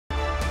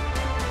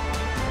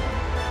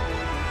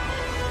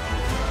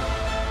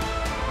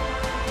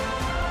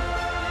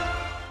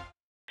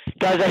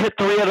Guys, I hit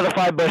 3 out of the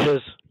 5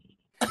 bushes.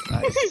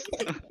 Nice.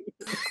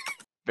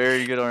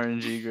 Very good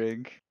RNG,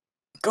 Greg.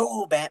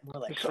 Go, Bat.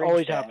 More like This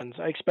always happens.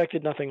 I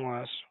expected nothing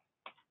less.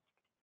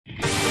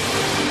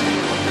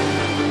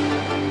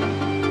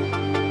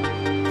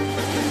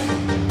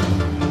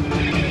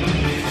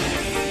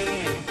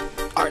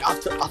 Alright, off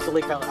to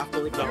Lake Valley,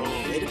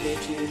 Later,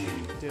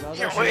 bitches. Dude,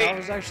 I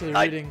was actually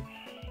reading.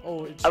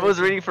 Oh, it's I was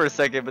reading for a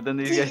second, but then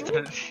these guys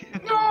started.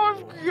 No,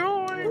 I'm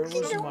going.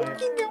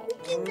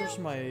 Where's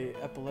my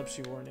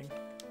epilepsy warning?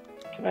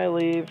 Can I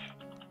leave?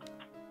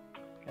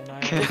 And I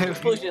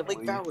Explosion at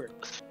Lake Valley.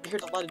 I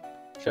heard a lot of.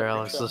 Sure,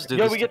 Alex, let's do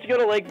Yo, this. we get to go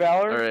to Lake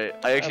Valor. Alright,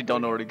 I actually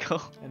don't know where to go.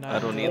 and I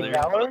don't am- either.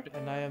 Valor?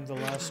 And I am the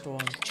last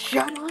one.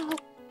 Shut up.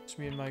 It's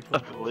me and Michael.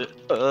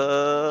 Aaron,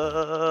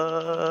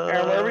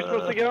 where are we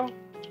supposed to go?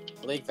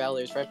 Lake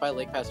Valley is right by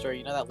Lake Pasteur.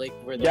 You know that lake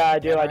where the Yeah, I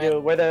do.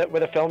 Where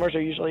the filmers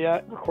are usually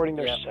at, recording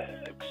their Yeah.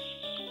 sex.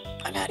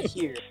 I'm out of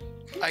here.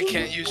 I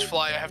can't use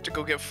fly. I have to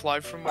go get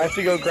fly from. I have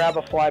to go grab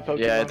a fly Pokemon.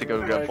 Yeah, I had to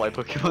go grab fly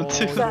Pokemon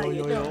too.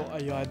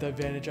 Yo, I had the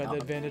advantage, come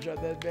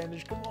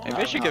on. Maybe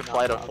I should get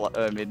fly to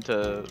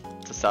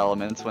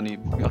Salamence when he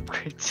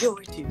upgrades. Yo,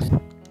 it is.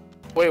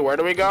 Wait, where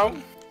do we go?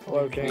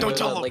 Okay. Don't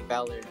tell him. Lake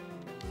Valley.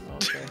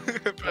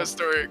 Okay.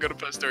 Pastoria. Go to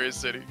Pastoria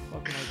City.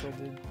 Fuck Michael,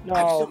 dude.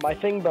 No, my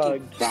thing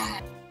bugged.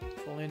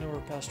 If only I knew where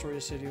Pastoria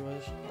City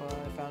was. I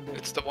found it.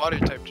 It's the water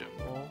type gym.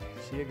 Well,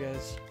 see you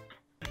guys.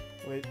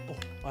 Wait,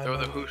 Throw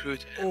the hoot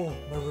hoot. Oh,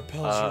 my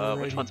repels are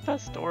ready. Which one's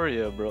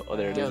Pastoria, bro? Oh,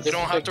 there it Yo, is. You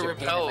don't have to Japan in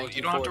repel.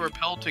 You don't have to 1940.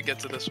 repel to get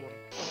to this one.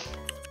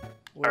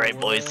 Wait, Alright,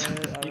 boys. what?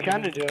 I don't You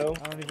kinda even- do.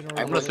 I don't even know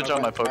I'm gonna switch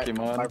out my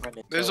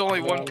Pokemon. There's only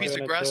Yeah, one I'm piece of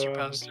gonna grass you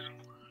throw- passed through.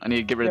 I need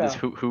to get rid of this Yeah.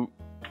 hoot hoot.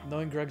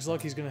 Knowing Greg's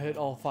luck, he's gonna hit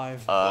all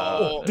 5.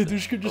 Oh. Dude,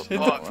 this could just hit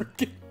the fuck.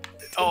 freaking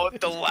Oh,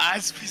 the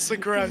last piece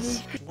of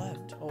grass.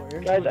 left. Oh,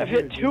 Aaron's Guys, over I've here,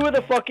 hit dude. 2 of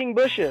the fucking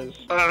bushes.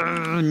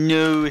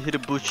 No, hit a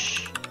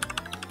bush.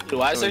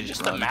 Why is Oh, there he's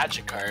just a gone.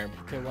 magic card?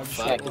 Okay, why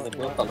Yeah, 'cause it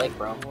blew up the lake,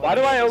 bro. Why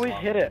do I always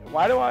hit it?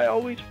 Why do I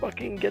always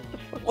fucking get the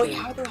fucking... Wait,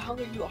 how the hell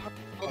are you?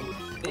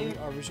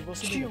 Are we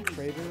supposed to be in a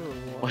crater or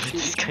what? What did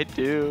this guy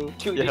do?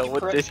 Dude, Yeah, did you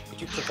what did? correct?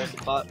 Did you correct the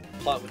plot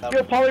without?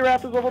 Yo,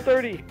 Poliwrath is level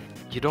 30.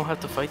 You don't have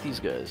to fight these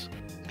guys.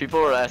 People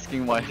were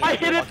asking why. I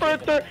hit it for a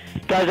third.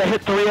 Guys, I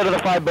hit 3 out of the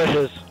 5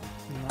 bushes.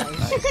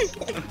 Nice.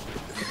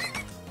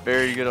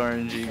 Very good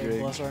RNG, Okay, Greg.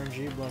 bless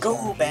RNG, bless Go,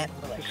 RNG. Bat.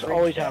 This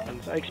always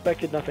happens. I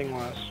expected nothing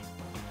less.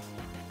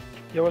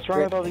 Yo, what's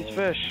wrong with all these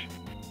fish?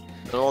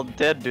 They're all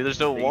dead, dude. There's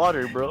no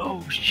water, bro.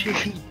 Oh shit,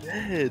 he's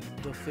dead.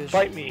 The fish.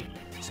 Fight me.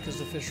 It's because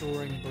the fish are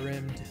wearing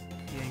brimmed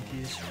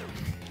Yankees.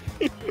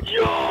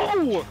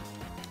 Yo!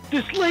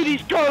 This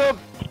lady's got a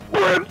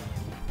brim!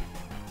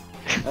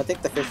 I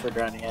think the fish were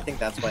drowning. I think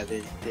that's why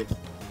they did.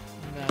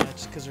 Nah,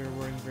 it's because they're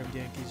wearing brimmed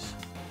Yankees.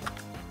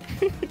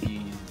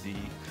 Easy.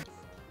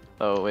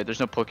 Oh wait, there's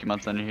no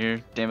Pokemon Center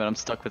here. Damn it, I'm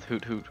stuck with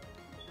Hoot Hoot.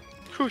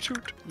 Hoot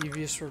hoot.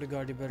 Eevee, I swear to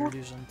God, you better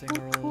do something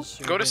or else.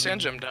 Go to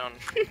Sand Gem down.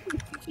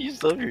 You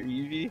still have your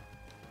Eevee?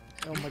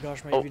 Oh my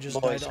gosh, my Oh, Eevee just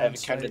boys, died I've on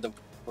encountered site.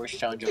 the worst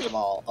challenge of them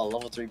all. A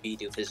level 3 B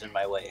doof is in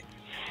my way.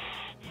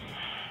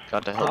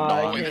 Got to help Oh,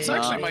 Wait, Nog. this yeah.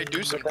 actually might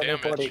do some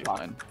damage.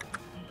 Fine.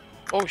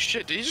 Oh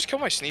shit, did he just kill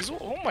my Sneasel?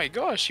 Oh my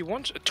gosh, he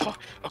wants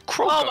a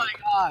crow. Oh my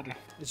god!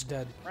 It's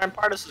dead.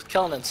 Rampartus is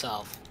killing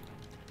himself.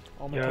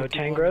 All my Yo, Pokemon,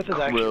 Tangrowth is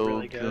actually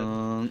really good.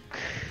 Croagunk.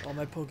 all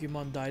my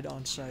Pokemon died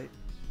on site.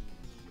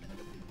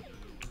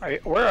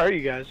 Alright, where are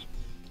you guys?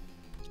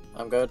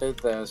 I'm going to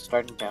the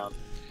starting town.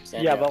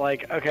 Yeah, but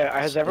like, okay,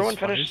 has everyone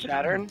finished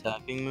Saturn?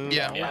 Tapping move?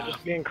 Yeah. Am I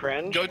just being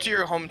cringe? Go to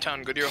your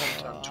hometown. Go to your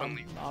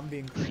hometown. I'm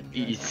being cringe right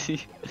now.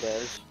 Easy.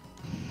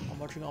 I'm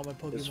watching all my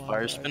Pokemon. Is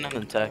fire spin an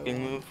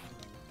attacking move?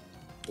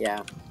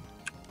 Yeah.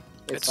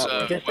 It's, not Do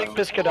you really think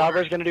this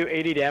Kadabra is gonna do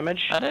 80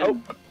 damage? I Oh,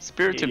 didn't.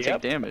 Spiritomb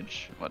Yep. take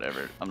damage.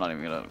 Whatever. I'm not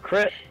even gonna.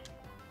 crit.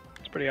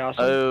 It's pretty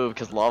awesome. Oh,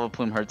 because Lava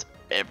Plume hurts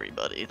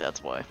everybody.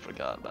 That's why I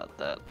forgot about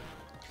that.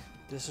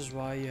 This is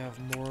why you have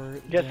more.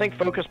 You guys think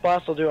Focus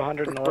Blast will do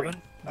 111?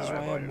 This is Oh, why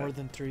I have avoided more it.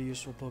 than 3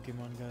 useful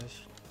Pokemon,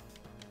 guys.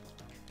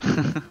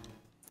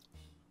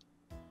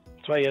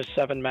 That's why he has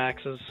 7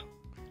 maxes.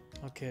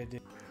 Okay,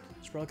 dude.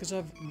 It's probably because I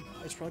have.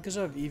 It's probably because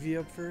I have Eevee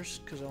up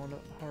first, because I want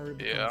to hurry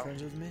become Yeah.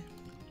 friends with me.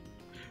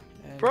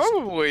 And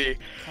Probably.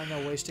 kind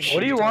of wasting.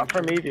 What do you time want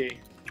from to- Eevee?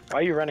 Why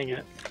are you running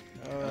it?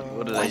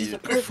 What did Why I is use? the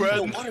person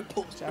Friend. in the water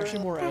pools, It's actually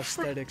bro? more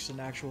aesthetics than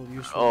actual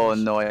usefulness. Oh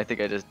no, I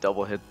think I just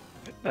double hit.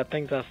 That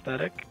thing's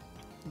aesthetic.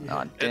 Yeah.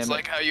 Oh, damn It's it.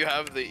 like how you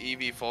have the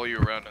Eevee follow you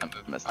around I and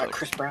then messed Alright, up.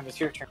 Chris Brown, it's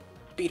your turn.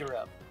 Beat her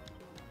up.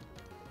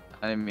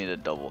 I didn't mean to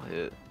double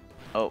hit.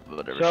 Oh,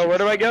 whatever. So where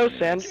do I go?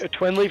 Sand.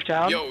 Twin Leaf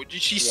Town? Yo,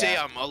 did she say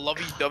Yeah. I'm a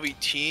lovey-dovey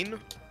teen?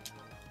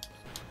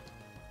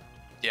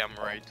 Yeah,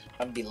 I'm right.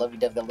 I'm gonna be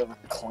lovey-dovey liver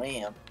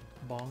clam.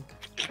 Bonk.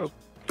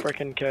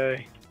 Frickin'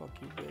 K. Fuck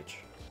you, bitch.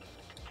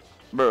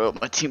 Bro,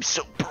 my team's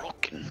so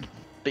broken.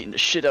 Beating the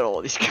shit out of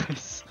all these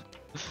guys.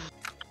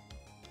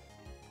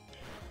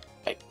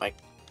 Bike.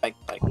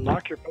 I'll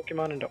knock your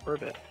Pokemon into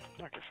orbit.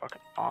 Knock your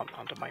fucking arm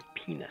onto my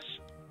penis.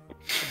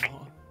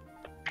 Bonk.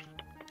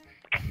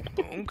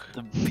 Bonk.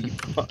 The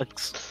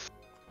V-Bucks.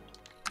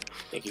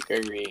 Thank you,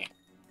 Gregory.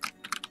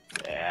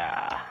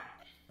 Yeah.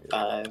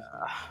 5.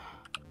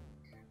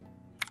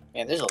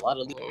 Man, there's a lot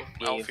of Hello, leave.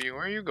 Alfie,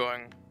 where are you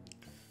going?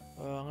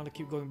 I'm gonna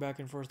keep going back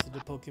and forth to the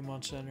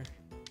Pokemon Center.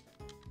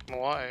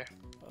 Why?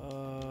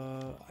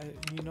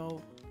 You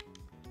know,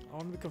 I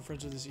want to become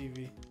friends with this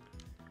Eevee.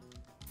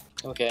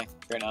 Okay,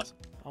 fair enough.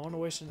 I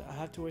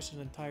have to waste an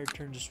entire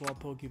turn to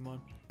swap Pokemon.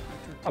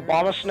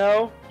 Obama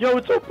Snow? Yo,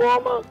 it's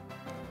Obama!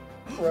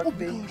 Oh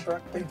my gosh,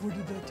 I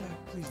avoided that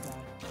attack. Please die.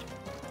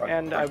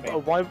 And I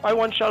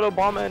one-shot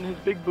Obama and his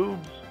big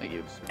boobs. Thank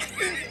you.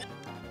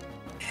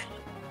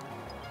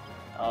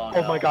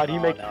 Oh my god,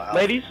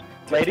 ladies,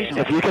 Okay.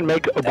 if you can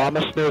make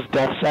Obama Snow's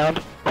death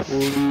sound,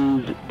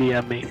 please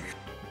DM me.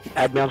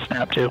 Add me on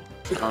Snap too.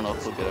 I don't know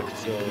if we'll get it.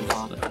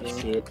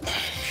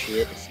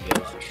 Shit,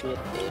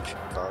 bitch,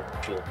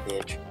 dog, shit,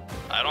 bitch.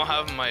 I don't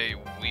have my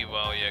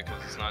Weavile yet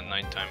because it's not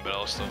nighttime, but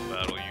I'll still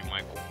battle you,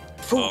 Michael.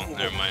 Oh,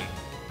 never mind.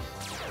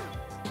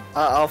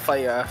 I'll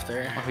fight you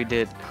after. Oh, he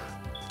did.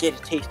 Get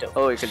a taste of.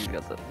 Oh, because he's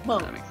got the. Whoa.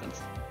 That makes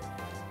sense.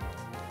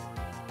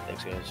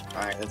 Thanks, guys.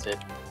 Alright, that's it.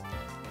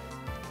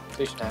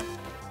 Fish time.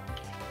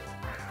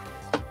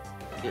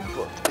 Get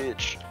fucked,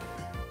 bitch.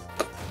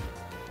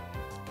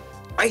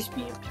 Ice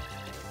beam.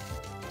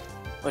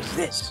 What is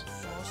this?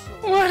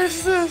 What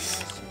is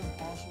this?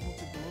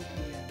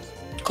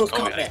 Close Oh,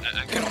 combat.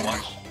 I can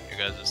watch you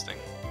guys this thing.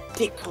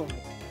 Take home.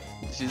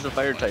 She's a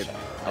fire type.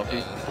 Alfie.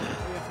 Yeah,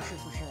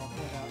 for sure, I'll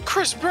put it out.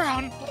 Chris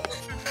Brown!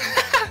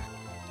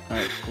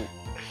 Alright, cool.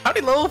 How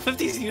many level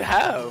 50s do you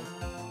have?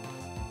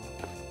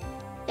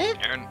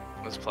 Aaron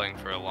was playing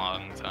for a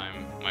long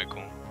time,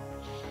 Michael.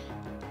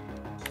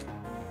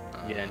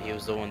 Yeah, and he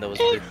was the one that was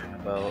bitching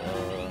about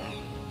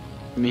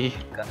Me.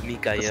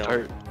 Mikael.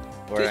 Start.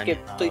 Or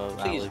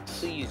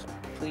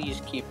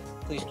Please keep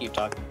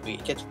talking.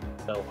 It gets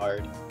so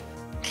hard.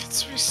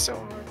 It's me so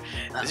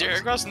hard. Is your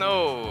hair cross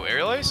no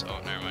air lace? Oh,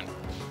 never mind.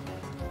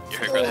 Your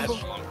hair cross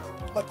is long.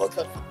 My butt's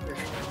on fire.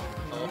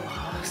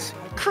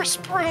 Chris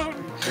Brown!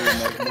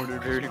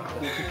 Very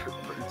cool.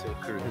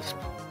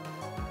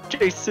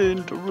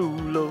 Jason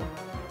Derulo.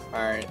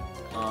 Alright.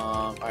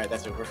 Alright,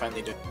 that's it. We're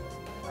finally doing.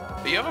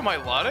 Do you have a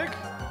Milotic?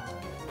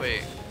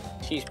 Wait.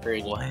 She's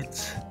pretty.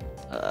 What?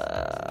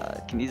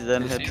 Can you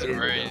then head She's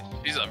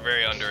a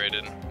very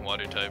underrated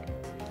water type.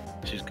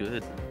 She's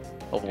good.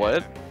 A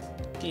what?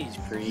 She's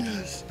pretty.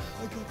 Yes,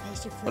 I got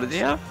past the What does he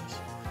have?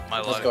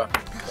 Let's go.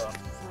 Milotic.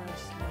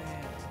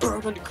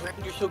 Burn on the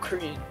ground, you're so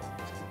Korean.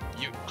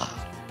 You.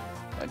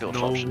 I don't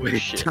function with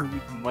shit.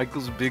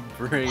 Michael's big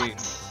brain.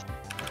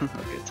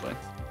 Okay, it's fine.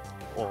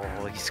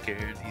 Oh, he's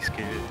scared. He's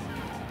scared.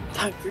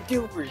 Time for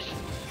Dilbert.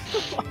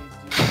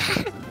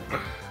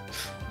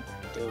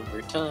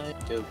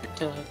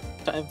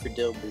 Time for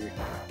Dilbert.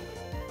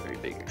 Very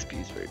big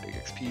XPs, very big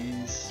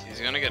XPs. He's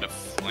gonna get a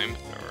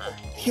flamethrower.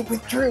 He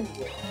withdrew.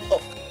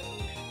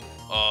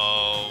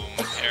 Oh,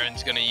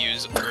 Aaron's gonna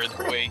use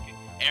Earthquake.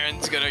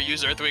 Aaron's gonna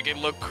use Earthquake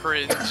and look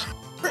cringe.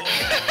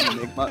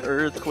 Make my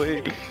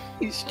earthquake.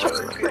 He's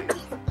choking.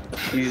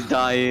 He's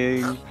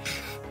dying.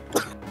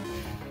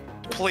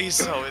 Please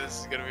tell me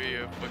this is gonna be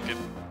a fucking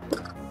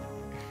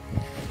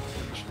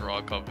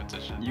draw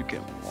competition. You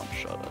can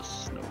one-shot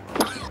us. No.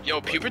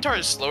 Yo, Pupitar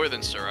is slower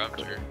than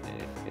Staraptor.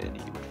 And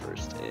he went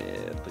first.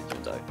 And please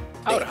don't die.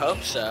 I would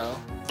hope so.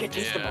 Get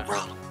used to Yeah. my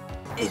rock.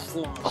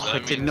 Islam. Oh, I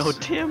that did means- no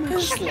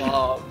damage.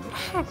 Islam.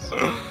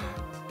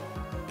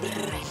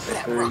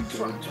 Very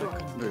good.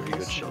 Very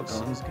good shot. This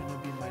is gonna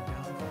be my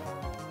downfall.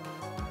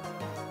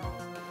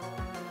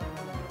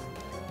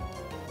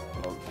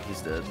 Oh,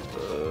 he's dead.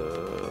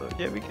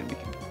 Yeah, we can.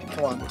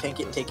 Come on, take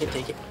it.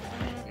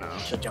 No. You're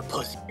such a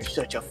pussy. You're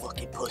such a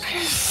fucking pussy.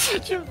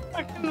 Such a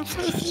fucking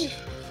pussy.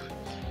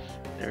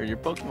 Your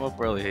Pokemon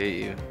probably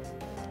hate you.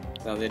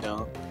 No, they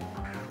don't.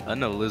 I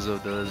know Lizzo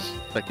does.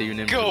 The fact that your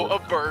name Go, is a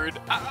bird.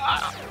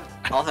 Ah,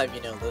 I'll have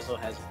you know, Lizzo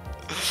has.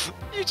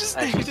 you just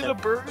I named just it a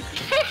bird.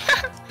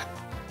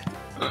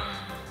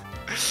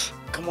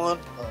 Come on.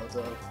 Hold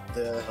up. Is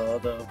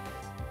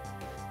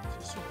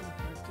this super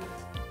effective?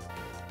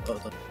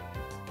 Hold up.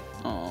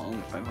 Oh,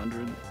 only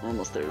 500. We're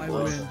almost there. I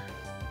boys. win.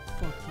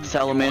 Fuck you.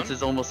 Salamence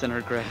is almost in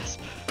her grasp.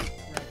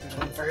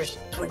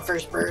 Twin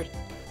first, bird.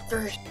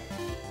 First.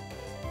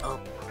 Oh.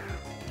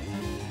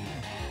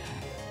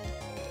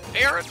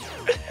 Aaron.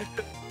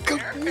 Go.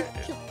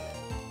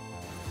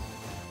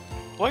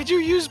 Why'd you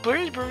use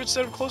Brave Bird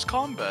instead of close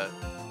combat?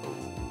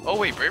 Oh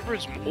wait, Brave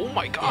Bird's. Oh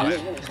my god.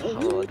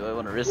 Oh, do I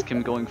want to risk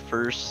him going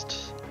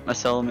first? My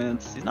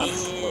Salamence, he's not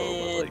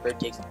slow, but like. Bird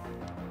takes him.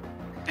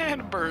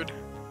 And a bird.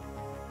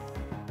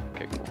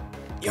 Okay, cool.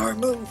 Your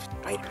move.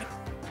 Right.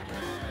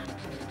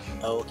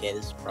 Oh, okay,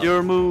 this is probably.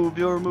 Your move.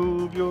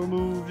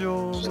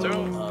 So,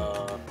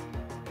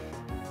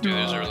 Dude,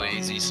 there's a really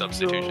easy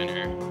substitution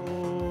here.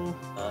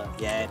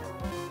 Yeah.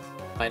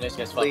 I know you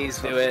guys. Please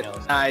do it.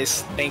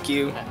 Nice. Thank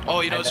you. Oh,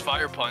 you know it's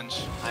Fire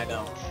Punch. I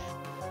know.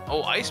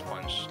 Oh, Ice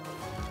Punch.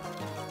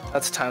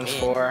 That's times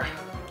Man. 4.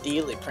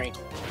 Dealy prank.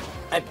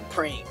 I've been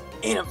praying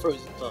in a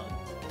frozen sun.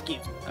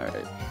 Give.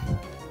 Alright.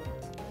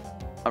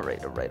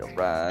 Alright.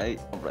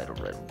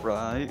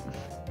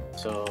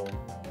 So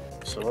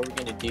what we're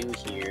gonna do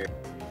here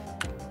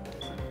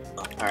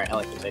Alright, I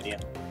like this idea.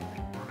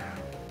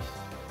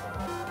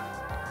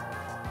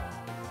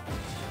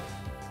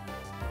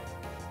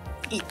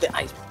 Eat the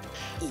ice.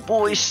 Eat,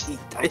 Boys, eat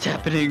the it's ice.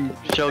 happening.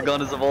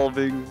 Shogun is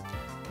evolving.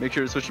 Make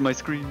sure to switch to my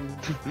screen.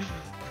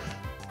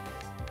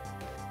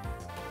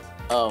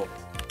 Oh.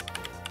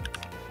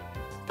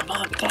 Come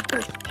on, attack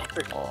first, attack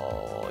first.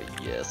 Oh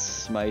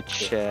yes, my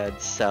Chad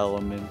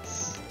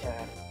Salamence.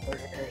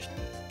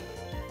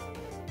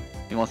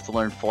 He wants to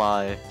learn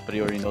fly, but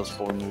he already knows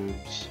 4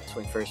 moves.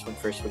 Swing first, swing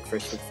first, swing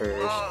first, swing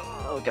first.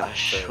 Oh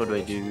gosh, what do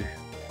I do?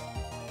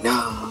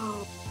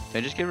 No! Can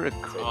I just get rid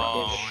of Crow?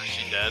 Oh, is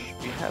she dead?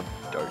 We have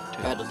Dark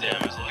That too. is-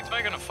 Damn, is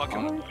Electrify gonna Oh,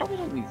 fucking... we probably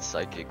don't need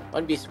Psychic.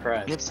 I'd be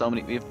surprised. We have so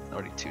many. We have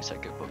already 2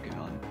 Psychic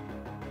Pokemon.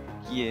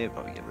 Yeah,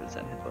 probably get rid of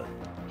Zen Headbutt.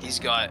 He's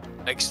got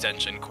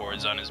extension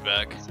cords on his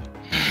back.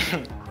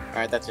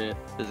 Alright, that's it.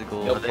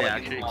 Physical. Yo, They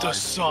actually The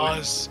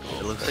sauce!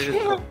 It looks like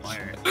it's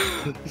fire.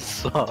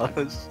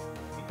 Sauce.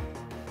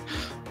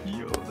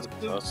 Yo, that's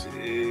Sauce. a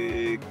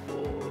big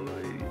boy.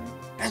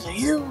 That's a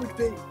huge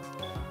baby!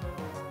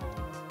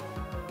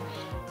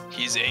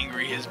 He's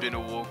angry, has been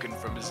awoken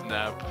from his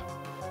nap.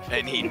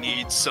 And he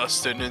needs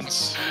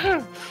sustenance.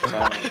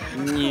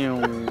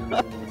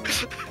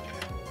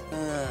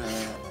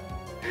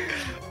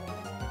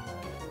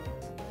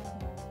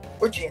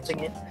 We're chancing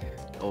it.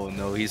 Oh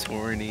no, he's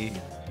horny.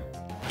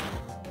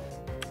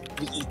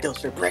 We eat those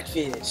for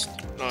breakfast.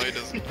 No, he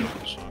doesn't know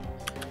this one.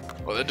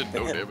 Well, that did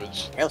no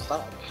damage. Hell,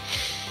 stop.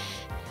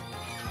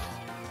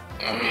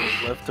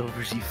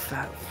 Leftovers, you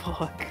fat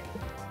fuck.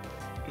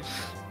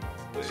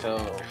 So,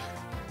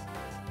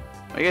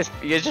 Are you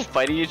guys just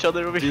fighting each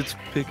other over here? Dude's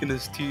picking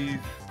his teeth.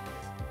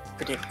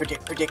 predict,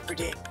 predict, predict,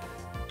 predict.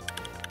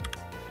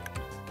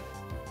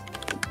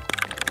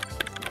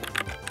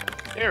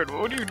 Aaron,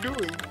 what are you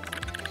doing?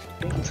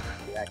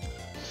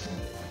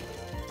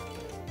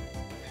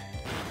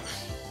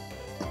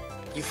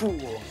 You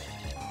fool.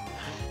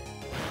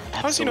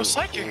 How is he no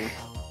psychic?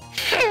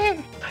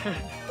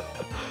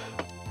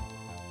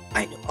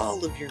 I know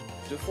all of your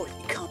moves before you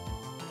come.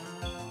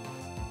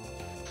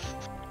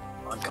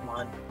 Come on, come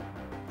on.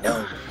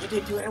 No, you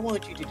didn't do what I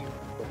wanted you to do.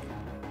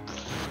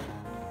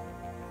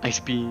 Ice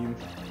Beam.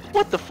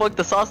 What the fuck?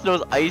 The sauce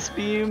knows Ice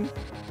Beam?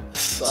 The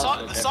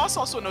sauce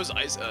also knows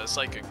ice,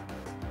 psychic.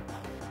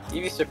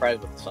 You'd be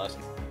surprised with the sauce.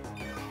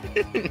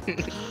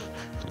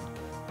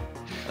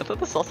 I thought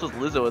the sauce was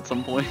Lizzo at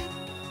some point.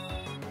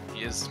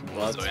 He is.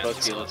 Well, it's Lizzo and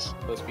supposed to be sauce.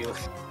 supposed to be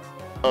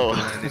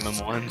Oh. Name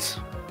him once.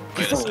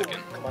 Wait a second.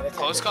 Come on, attack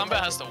Close first, combat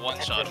attack has to first,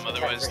 one-shot him,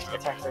 otherwise-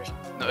 Attack first.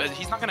 No,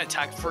 he's not gonna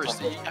attack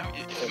first. I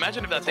mean,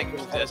 imagine if that thing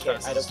moves as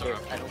fast I as don't care.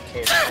 Storm. I don't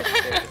care. I don't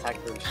care. Attack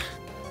first.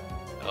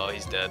 Oh,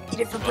 he's dead. Eat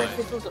it for But-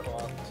 breakfast. Wasn't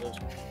long.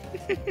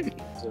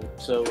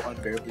 So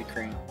unbearably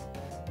cream.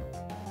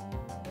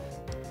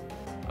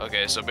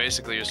 Okay, so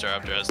basically your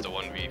Staraptor has the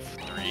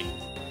 1v3.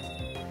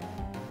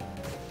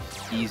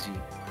 Easy.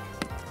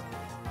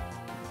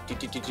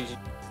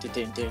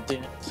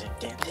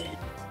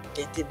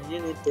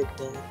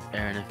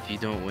 Aaron, if you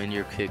don't win,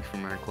 you're kicked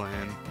from our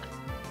clan.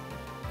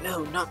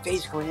 No, not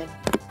FaZe Clan.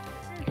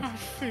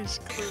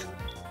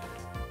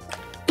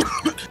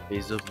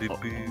 He's a big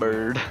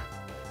Bird.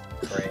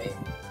 Pray.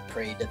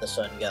 Pray to the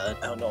sun god.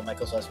 I don't know what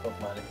Michael's last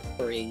Pokemon is.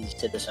 Praise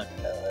to the sun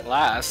god.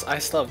 Last, I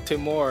still have 2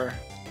 more.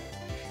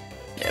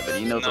 Yeah, but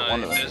he knows what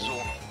one of them is.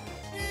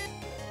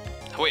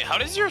 Wait, how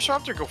does your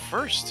Staraptor go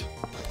first?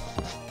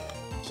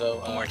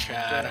 So, More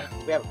Chad.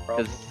 we have a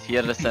problem. Because he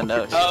had to send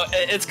out. Oh,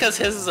 it's because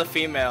his is a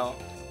female.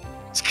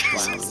 This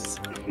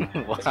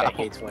guy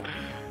hates one.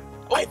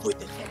 I put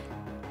this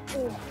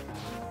one.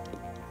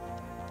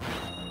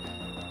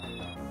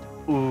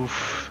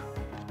 Oof.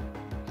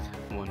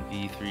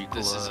 1v3 club.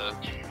 This is a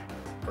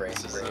Pray,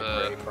 This is pray,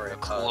 a pray, pray.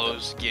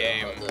 close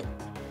game.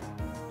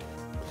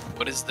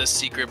 What is the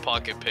secret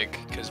pocket pick?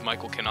 Because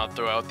Michael cannot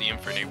throw out the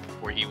Infernape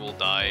before he will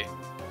die.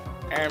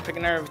 Aaron, pick a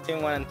number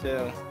between 1 and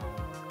 2.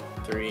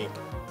 3.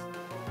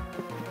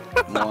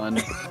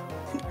 1.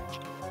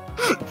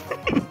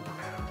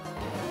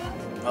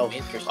 Oh,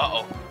 interesting.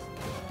 Uh-oh.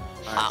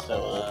 Alright,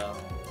 so,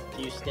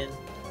 Houston.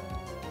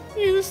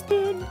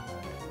 Houston.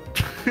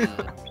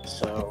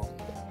 So,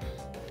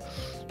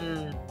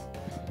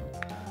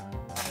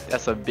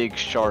 That's a big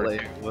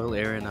shark. Will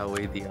Aaron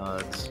outweigh the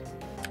odds?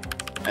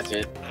 that's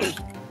it.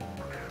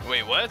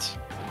 Wait, what?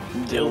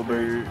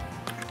 Dilbert.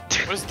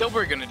 What's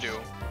Dilbert gonna do?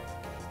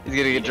 He's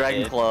gonna get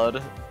Dragon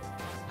Clawed.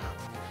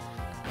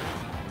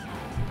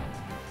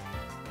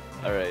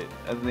 Alright,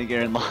 I think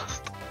Aaron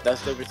lost.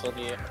 That's Dilbert's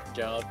only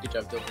job. Good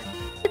job,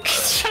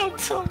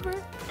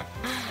 Dilbert.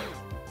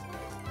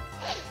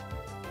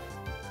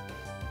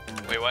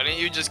 Wait, why didn't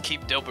you just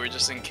keep Dilbert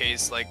just in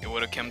case, like, it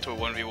would have come to a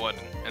 1v1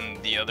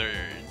 and the other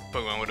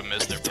Pokemon would have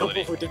missed their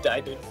ability? Dilbert would have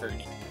died to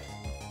Inferni.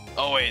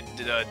 Oh wait,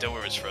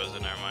 Dilbert was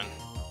frozen, never mind.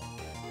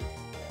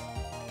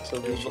 So,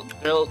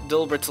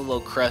 Dilbert's a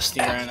little crusty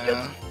right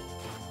now.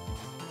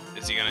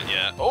 Is he gonna,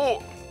 yeah.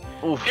 Oh!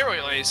 Oof. Hero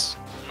Lace!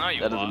 Now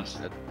you That lost.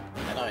 doesn't.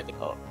 I know I think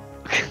Oh.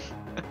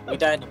 we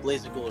died in a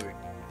blaze of glory.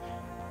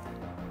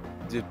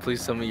 Dude,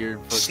 please tell me your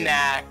fucking...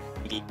 Snack.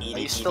 Eat it, eat Are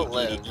you it, still eat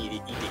live? it, eat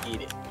it, eat it,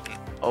 eat it.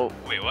 Oh,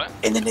 Wait, what?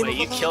 In the name Wait, of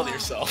you Allah. killed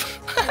yourself.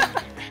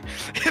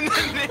 In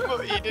the name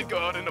of, he did go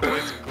out in a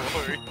blaze of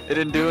glory. it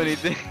didn't do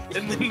anything.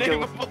 In the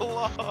name of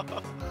Allah.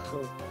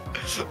 I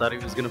thought he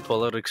was gonna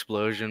pull out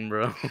explosion,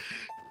 bro.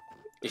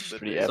 It's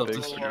Pretty epic.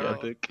 Something Pretty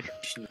epic.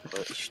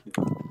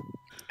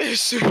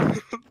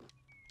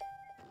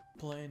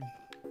 Plane.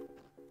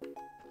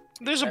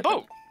 There's a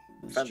boat.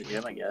 Found the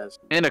gym, I guess.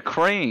 And a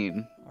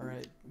crane.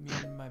 Alright, me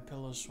and my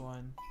pillow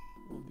swine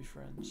will be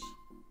friends.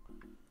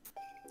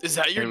 Is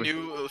that your Hey,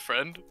 new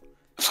friend?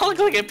 I look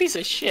like a piece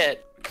of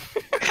shit.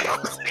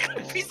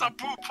 Piece of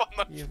poop on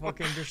the You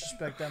fucking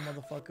disrespect that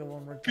motherfucker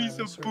one more time. piece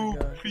I of swear to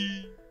God.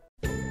 poop.